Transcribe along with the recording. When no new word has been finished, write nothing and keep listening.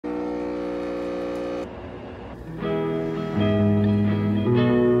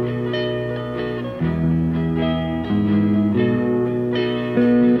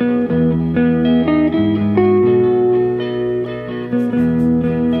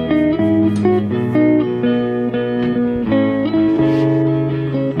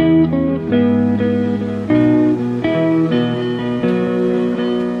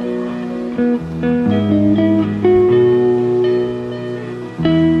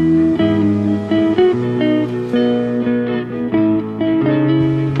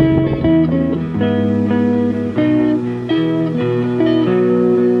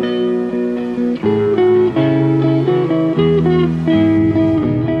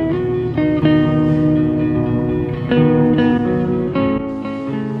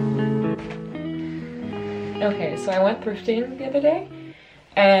went thrifting the other day,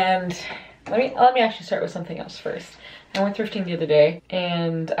 and let me actually start with something else first. I went thrifting the other day,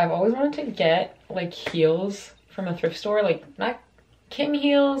 and I've always wanted to get like heels from a thrift store, like not kitten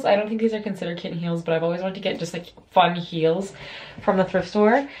heels. I don't think these are considered kitten heels, but I've always wanted to get just like fun heels from the thrift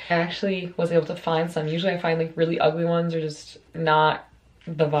store. I actually was able to find some. Usually I find like really ugly ones or just not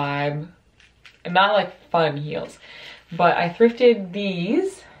the vibe, and not like fun heels. But I thrifted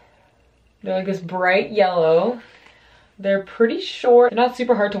these. They're like this bright yellow. They're pretty short. They're not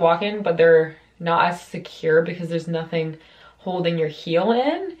super hard to walk in, but they're not as secure because there's nothing holding your heel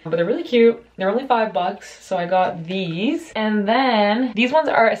in, but they're really cute. They're only $5, so I got these. And then these ones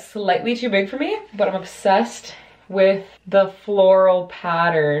are slightly too big for me, but I'm obsessed with the floral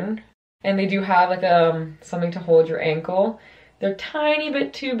pattern, and they do have like something to hold your ankle. They're tiny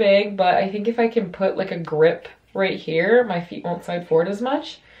bit too big, but I think if I can put like a grip right here, my feet won't slide forward as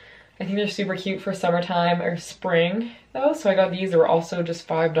much. I think they're super cute for summertime or spring though, so I got these. They were also just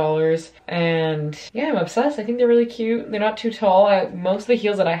 $5, and yeah, I'm obsessed. I think they're really cute. They're not too tall. Most of the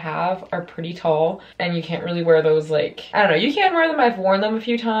heels that I have are pretty tall, and you can't really wear those, like, I don't know, you can wear them. I've worn them a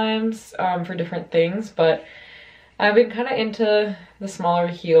few times for different things, but I've been kind of into the smaller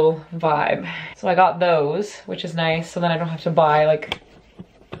heel vibe. So I got those, which is nice, so then I don't have to buy like,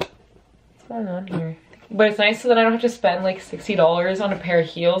 what's going on here? But it's nice so that I don't have to spend like $60 on a pair of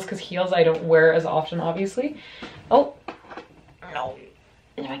heels, because heels I don't wear as often, obviously. Oh, no,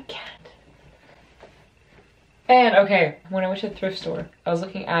 I can't. And okay, when I went to the thrift store, I was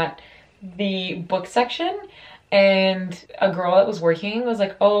looking at the book section, and a girl that was working was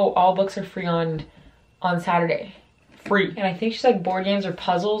like, oh, all books are free on Saturday. Free. And I think she's like board games or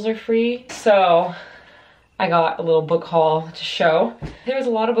puzzles are free. So I got a little book haul to show. There was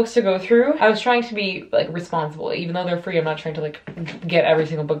a lot of books to go through. I was trying to be like responsible. Even though they're free, I'm not trying to like get every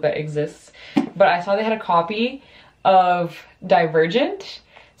single book that exists. But I saw they had a copy of Divergent.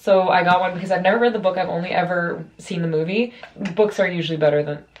 So I got one because I've never read the book. I've only ever seen the movie. Books are usually better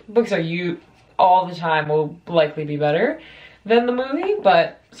than, books are all the time will likely be better than the movie.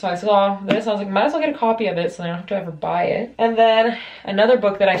 But so I saw this, I was like, might as well get a copy of it so I don't have to ever buy it. And then another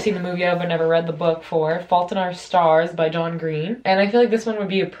book that I've seen the movie of but never read the book for, Fault in Our Stars by John Green. And I feel like this one would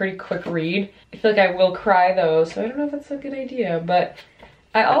be a pretty quick read. I feel like I will cry though, so I don't know if that's a good idea. But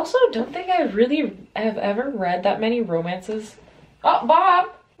I also don't think I really have ever read that many romances. Oh,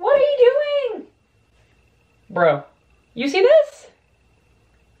 Bob, what are you doing? Bro, you see this?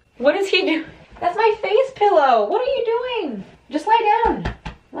 What is he doing? That's my face pillow. What are you doing? Just lie down.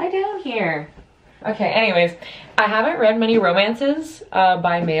 Lie down here. Okay, anyways, I haven't read many romances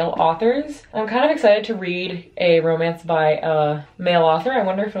by male authors. I'm kind of excited to read a romance by a male author. I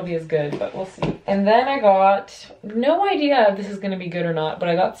wonder if it'll be as good, but we'll see. And then I got, no idea if this is gonna be good or not, but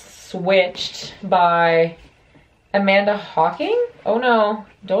I got Switched by Amanda Hawking. Oh no,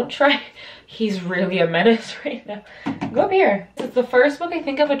 don't try. He's really a menace right now. Go up here. It's the first book, I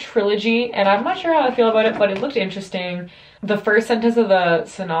think, of a trilogy, and I'm not sure how I feel about it, but it looked interesting. The first sentence of the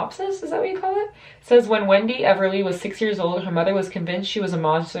synopsis, is that what you call it? Says, when Wendy Everly was 6 years old, her mother was convinced she was a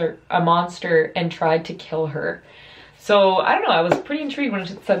monster and tried to kill her. So, I don't know, I was pretty intrigued when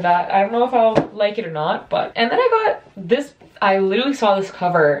it said that. I don't know if I'll like it or not, but... And then I got this, I literally saw this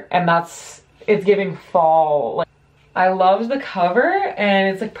cover, and it's giving fall. Like, I loved the cover, and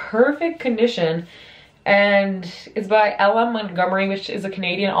it's like perfect condition. And it's by Ella Montgomery, which is a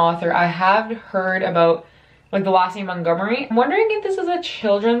Canadian author. I have heard about like the last name Montgomery. I'm wondering if this is a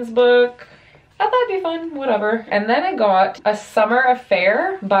children's book. I thought it'd be fun, whatever. And then I got A Summer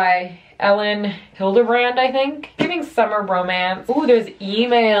Affair by Ellen Hildebrand, I think. Giving summer romance. Ooh, there's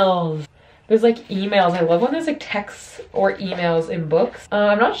emails. There's like emails. I love when there's like texts or emails in books.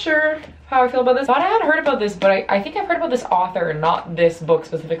 I'm not sure how I feel about this. I thought I had heard about this, but I think I've heard about this author, not this book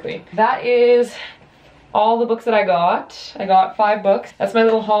specifically. That is all the books that I got. I got 5 books. That's my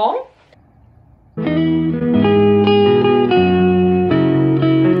little haul.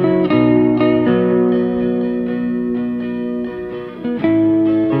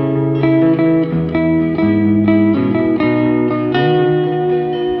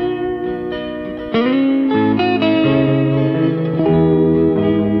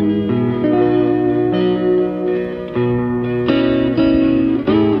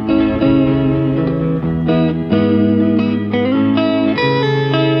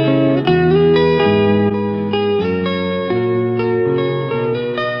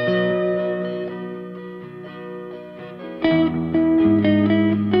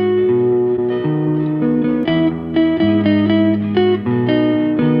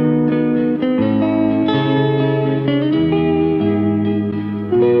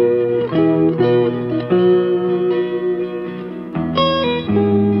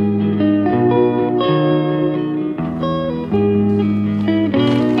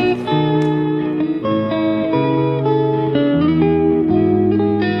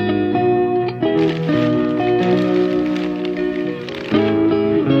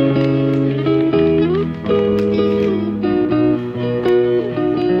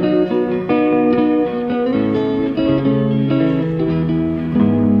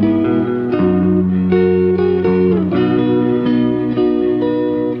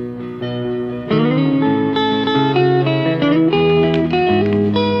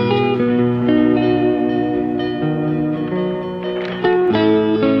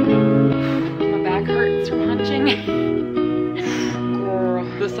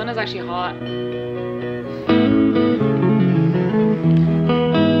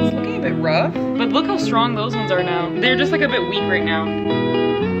 rough, but look how strong those ones are now. They're just like a bit weak right now.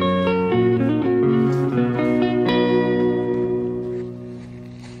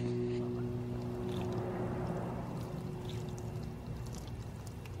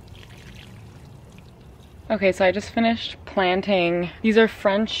 Okay, so I just finished planting. These are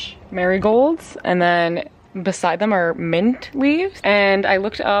French marigolds, and then beside them are mint leaves. And I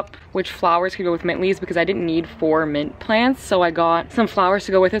looked up which flowers could go with mint leaves because I didn't need 4 mint plants, so I got some flowers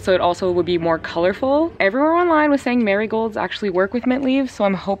to go with it so it also would be more colorful. Everywhere online was saying marigolds actually work with mint leaves, so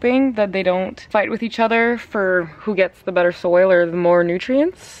I'm hoping that they don't fight with each other for who gets the better soil or the more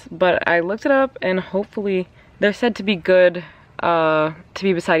nutrients. But I looked it up and hopefully they're said to be good to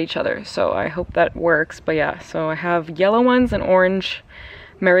be beside each other, so I hope that works. But yeah, so I have yellow ones and orange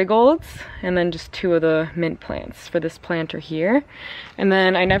marigolds, and then just 2 of the mint plants for this planter here. And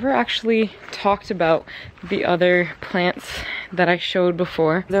then I never actually talked about the other plants that I showed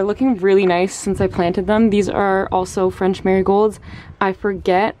before. They're looking really nice since I planted them. These are also French marigolds. I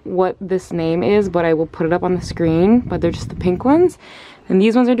forget what this name is, but I will put it up on the screen, but they're just the pink ones. And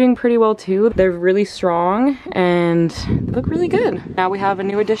these ones are doing pretty well too. They're really strong and they look really good. Now we have a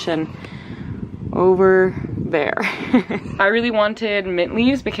new addition over there. I really wanted mint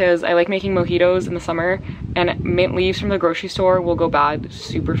leaves because I like making mojitos in the summer, and mint leaves from the grocery store will go bad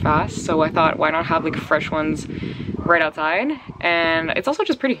super fast. So I thought, why not have like fresh ones right outside? And it's also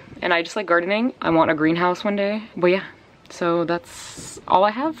just pretty. And I just like gardening. I want a greenhouse one day. But yeah, so that's all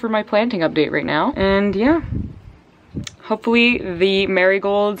I have for my planting update right now. And yeah, hopefully the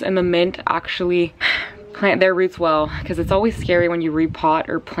marigolds and the mint actually plant their roots well, because it's always scary when you repot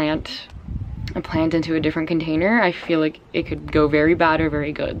or plant a plant into a different container. I feel like it could go very bad or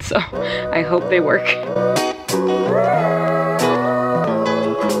very good, so I hope they work.